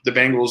what the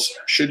Bengals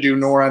should do,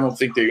 nor I don't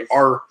think they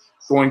are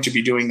going to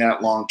be doing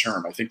that long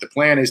term. I think the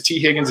plan is T.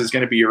 Higgins is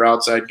going to be your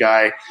outside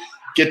guy.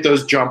 Get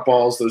those jump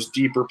balls, those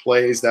deeper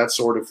plays, that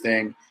sort of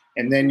thing.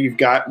 And then you've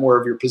got more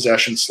of your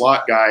possession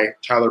slot guy,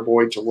 Tyler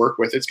Boyd, to work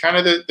with. It's kind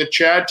of the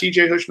Chad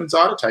T.J.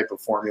 Hushmanzada type of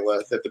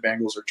formula that the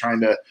Bengals are trying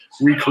to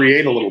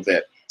recreate a little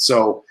bit.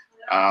 So,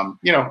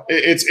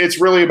 it's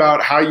really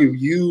about how you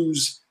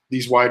use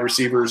these wide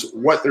receivers,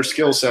 what their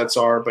skill sets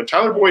are. But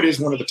Tyler Boyd is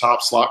one of the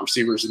top slot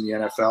receivers in the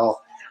NFL,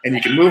 and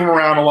you can move him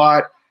around a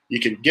lot. You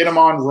can get him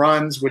on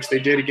runs, which they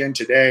did again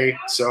today.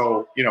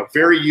 So,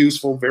 very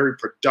useful, very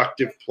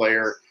productive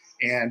player.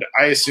 And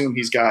I assume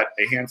he's got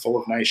a handful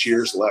of nice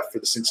years left for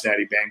the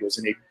Cincinnati Bengals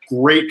and a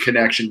great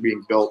connection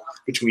being built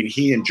between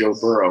he and Joe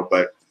Burrow.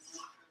 But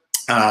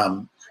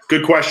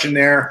good question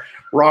there.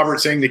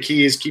 Robert saying the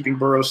key is keeping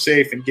Burrow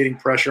safe and getting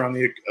pressure on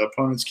the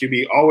opponent's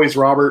QB. Always,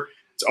 Robert.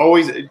 It's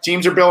always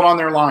teams are built on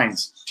their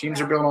lines.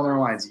 Teams are built on their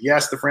lines.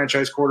 Yes, the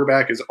franchise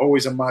quarterback is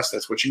always a must.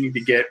 That's what you need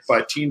to get.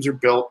 But teams are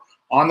built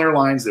on their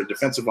lines, their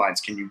defensive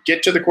lines. Can you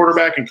get to the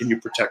quarterback and can you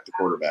protect the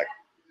quarterback?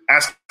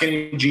 Ask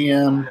any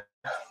GM.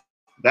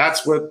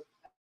 That's the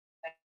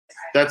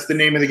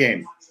name of the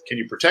game. Can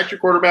you protect your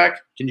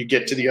quarterback? Can you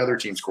get to the other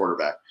team's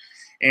quarterback?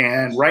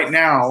 And right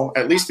now,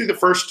 at least through the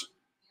first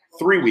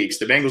 3 weeks,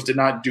 the Bengals did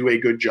not do a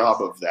good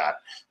job of that.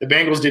 The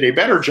Bengals did a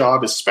better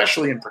job,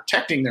 especially in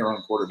protecting their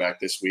own quarterback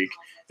this week.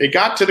 They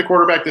got to the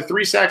quarterback. The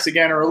 3 sacks,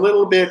 again, are a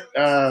little bit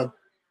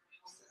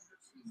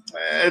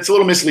it's a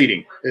little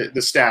misleading, the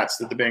stats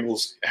that the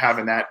Bengals have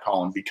in that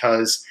column,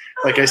 because,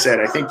 like I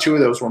said, I think 2 of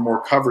those were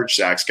more coverage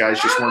sacks.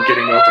 Guys just weren't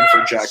getting open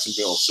for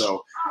Jacksonville.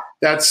 So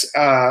that's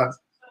kind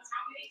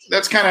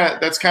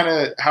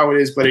of how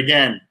it is. But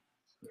again,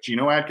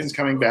 Geno Atkins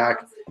coming back.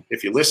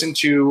 If you listen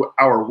to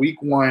our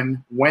Week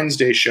 1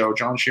 Wednesday show,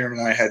 John Sheeran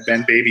and I had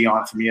Ben Baby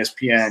on from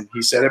ESPN.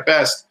 He said it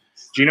best.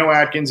 Geno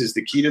Atkins is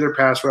the key to their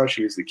pass rush.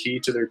 He is the key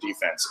to their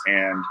defense.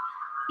 And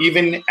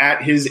even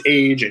at his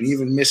age and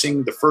even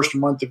missing the first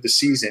month of the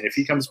season, if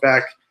he comes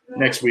back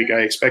next week, I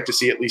expect to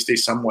see at least a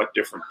somewhat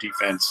different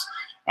defense,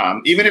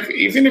 even if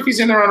he's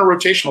in there on a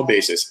rotational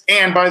basis.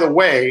 And by the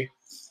way,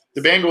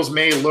 the Bengals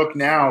may look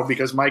now,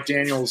 because Mike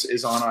Daniels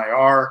is on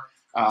IR,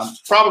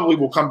 probably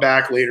will come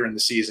back later in the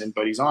season,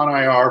 but he's on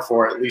IR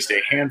for at least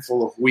a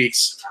handful of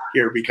weeks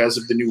here because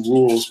of the new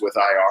rules with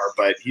IR.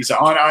 But he's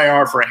on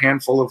IR for a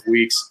handful of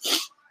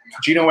weeks.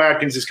 Geno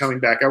Atkins is coming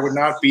back. I would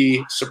not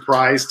be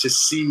surprised to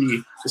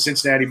see the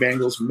Cincinnati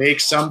Bengals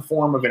make some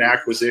form of an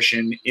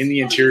acquisition in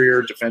the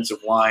interior defensive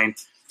line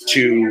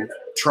to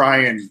try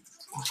and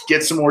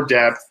get some more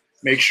depth,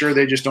 make sure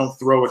they just don't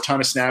throw a ton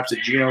of snaps at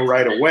Geno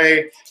right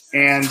away,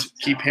 and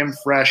keep him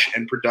fresh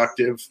and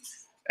productive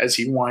as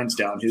he winds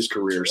down his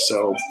career.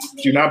 So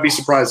do not be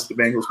surprised if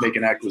the Bengals make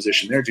an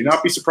acquisition there. Do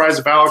not be surprised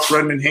if Alex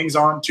Redmond hangs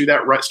on to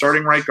that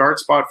starting right guard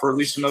spot for at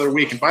least another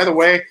week. And by the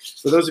way,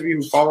 for those of you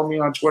who follow me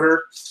on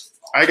Twitter,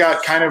 I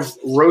got kind of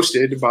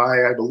roasted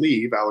by, I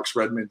believe, Alex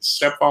Redmond's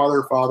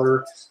stepfather,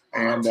 father.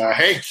 And,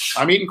 hey,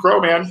 I'm eating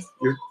crow, man.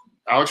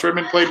 Alex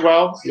Redmond played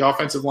well. The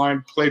offensive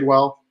line played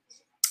well.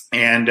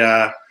 And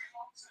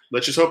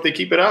let's just hope they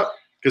keep it up,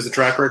 because the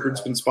track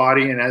record's been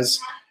spotty. And as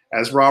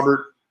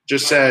Robert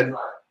just said,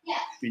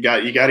 you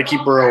got to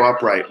keep Burrow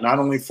upright, not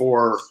only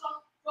for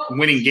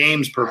winning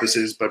games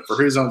purposes, but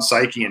for his own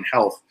psyche and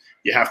health.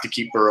 You have to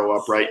keep Burrow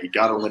upright. You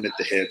got to limit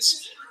the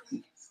hits.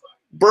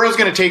 Burrow's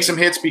going to take some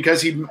hits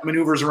because he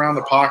maneuvers around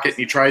the pocket and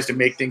he tries to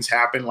make things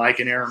happen, like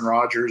an Aaron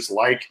Rodgers,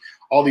 like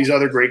all these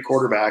other great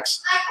quarterbacks.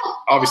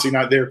 Obviously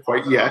not there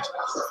quite yet,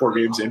 4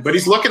 games in, but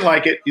he's looking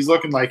like it.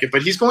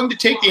 But he's going to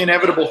take the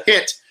inevitable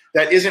hit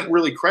that isn't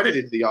really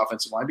credited to the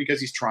offensive line, because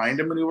he's trying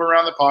to maneuver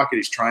around the pocket.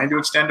 He's trying to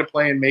extend a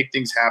play and make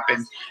things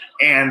happen.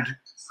 And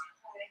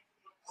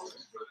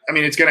I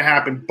mean, it's going to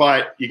happen,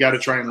 but you got to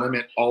try and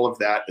limit all of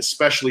that,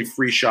 especially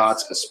free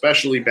shots,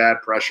 especially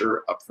bad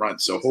pressure up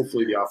front. So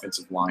hopefully the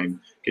offensive line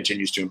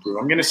continues to improve.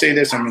 I'm going to say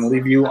this. I'm going to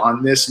leave you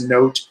on this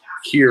note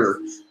here.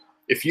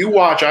 If you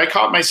watch, I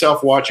caught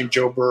myself watching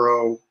Joe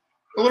Burrow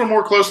a little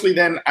more closely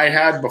than I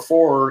had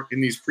before in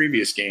these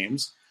previous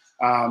games,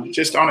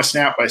 just on a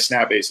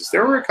snap-by-snap basis.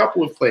 There were a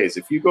couple of plays.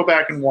 If you go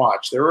back and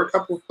watch, there were a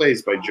couple of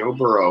plays by Joe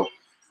Burrow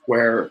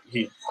where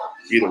he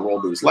either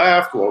rolled to his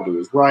left, rolled to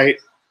his right.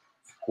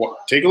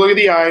 Take a look at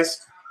the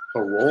eyes.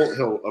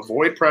 He'll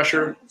avoid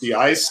pressure. The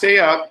eyes stay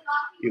up.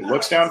 He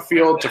looks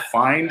downfield to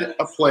find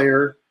a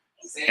player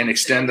and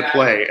extend the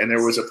play. And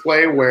there was a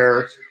play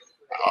where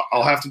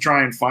I'll have to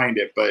try and find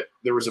it, but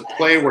there was a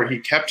play where he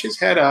kept his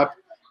head up,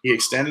 he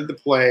extended the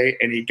play,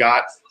 and he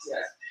got,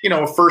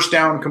 a first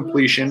down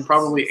completion,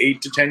 probably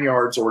 8 to 10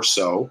 yards or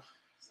so,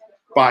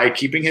 by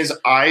keeping his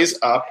eyes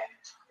up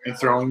and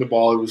throwing the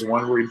ball. It was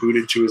one where he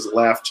booted to his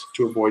left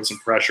to avoid some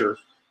pressure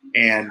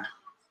and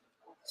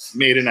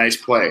made a nice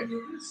play.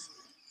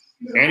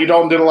 Andy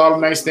Dalton did a lot of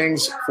nice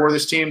things for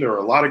this team. There were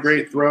a lot of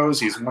great throws.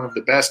 He's one of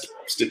the best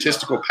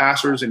statistical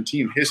passers in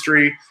team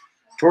history.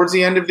 Towards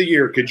the end of the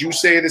year, could you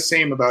say the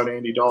same about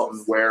Andy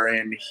Dalton,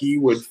 wherein he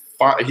would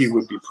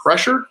be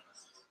pressured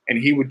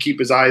and he would keep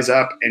his eyes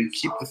up and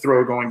keep the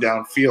throw going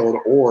downfield?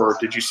 Or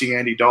did you see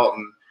Andy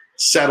Dalton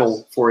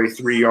settle for a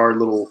 3-yard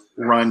little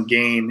run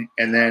gain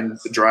and then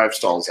the drive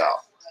stalls out?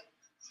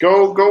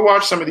 Go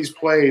watch some of these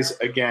plays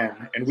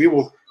again, and we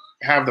will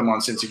have them on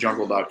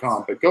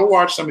CincyJungle.com, but go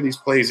watch some of these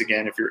plays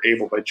again if you're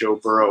able by Joe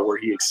Burrow, where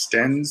he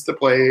extends the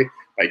play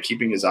by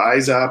keeping his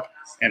eyes up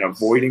and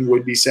avoiding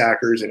would-be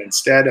sackers, and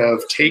instead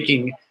of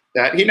taking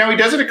that he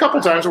does it a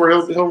couple times where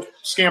he'll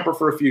scamper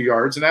for a few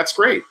yards, and that's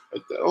great.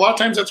 A lot of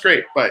times that's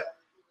great, but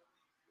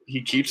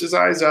he keeps his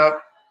eyes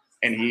up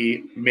and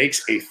he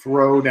makes a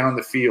throw down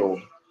the field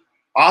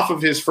off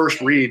of his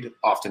first read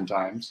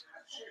oftentimes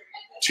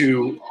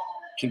to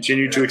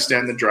continue to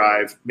extend the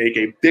drive, make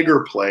a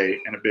bigger play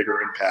and a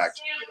bigger impact.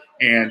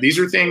 And these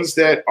are things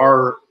that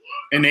are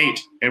innate.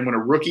 And when a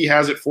rookie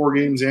has it 4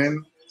 games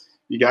in,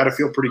 you got to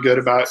feel pretty good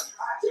about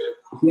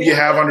who you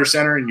have under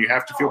center, and you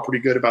have to feel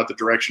pretty good about the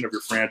direction of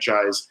your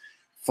franchise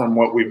from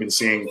what we've been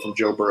seeing from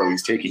Joe Burrow.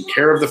 He's taking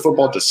care of the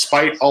football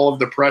despite all of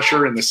the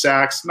pressure and the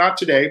sacks, not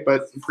today,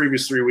 but in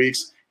previous 3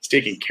 weeks. He's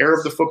taking care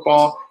of the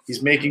football.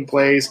 He's making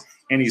plays,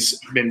 and he's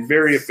been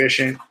very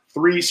efficient.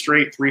 3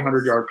 straight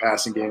 300-yard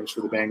passing games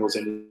for the Bengals,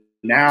 and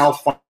now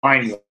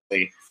finally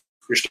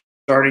you're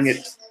starting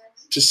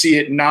to see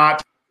it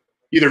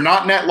either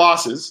not net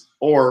losses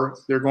or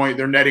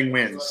they're netting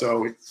wins.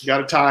 So you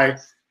got a tie,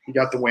 you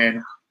got the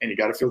win, and you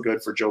got to feel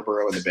good for Joe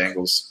Burrow and the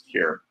Bengals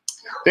here.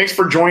 Thanks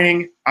for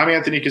joining. I'm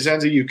Anthony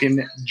Cosenza. You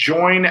can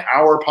join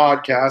our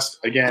podcast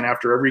again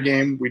after every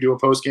game. We do a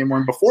post-game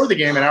one before the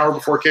game, an hour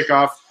before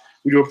kickoff.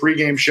 We do a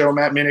pregame show.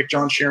 Matt Minnick,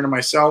 John Sheeran, and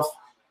myself,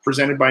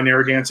 presented by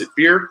Narragansett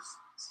Beer.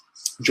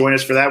 Join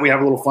us for that. We have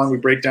a little fun. We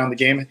break down the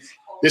game.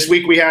 This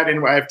week we had,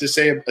 and I have to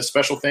say a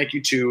special thank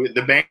you to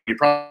the Bengals. You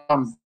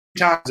probably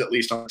times at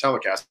least on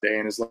telecast today,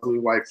 and his lovely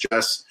wife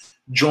Jess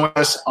joined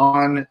us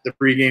on the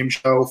pregame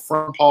show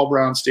from Paul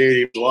Brown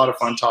Stadium. It was a lot of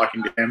fun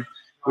talking to him.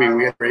 We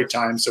had a great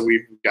time. So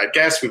we've got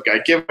guests, we've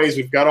got giveaways,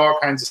 we've got all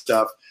kinds of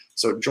stuff.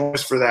 So join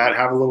us for that.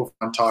 Have a little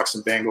fun, talk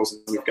some Bengals.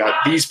 And we've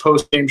got these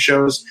post-game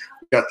shows.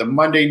 We've got the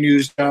Monday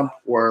news dump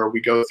where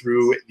we go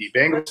through the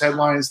Bengals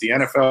headlines, the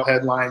NFL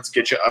headlines,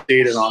 get you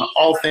updated on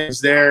all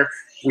things there.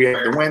 We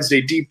have the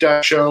Wednesday deep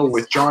dive show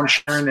with John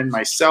Sheeran and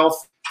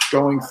myself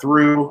going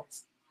through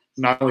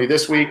not only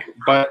this week,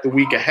 but the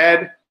week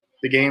ahead,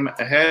 the game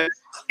ahead.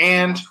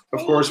 And, of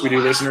course, we do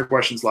listener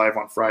questions live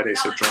on Friday,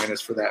 so join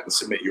us for that and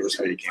submit yours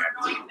how you can.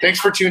 Thanks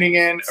for tuning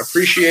in.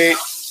 Appreciate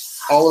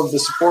all of the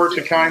support,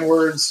 the kind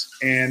words,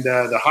 and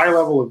the high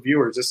level of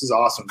viewers. This is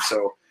awesome.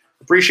 So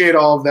appreciate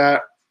all of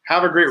that.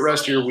 Have a great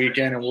rest of your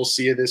weekend, and we'll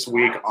see you this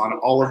week on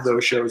all of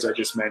those shows I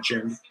just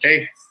mentioned.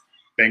 Hey,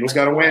 Bengals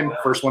got to win.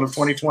 First one of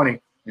 2020.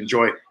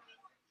 Enjoy.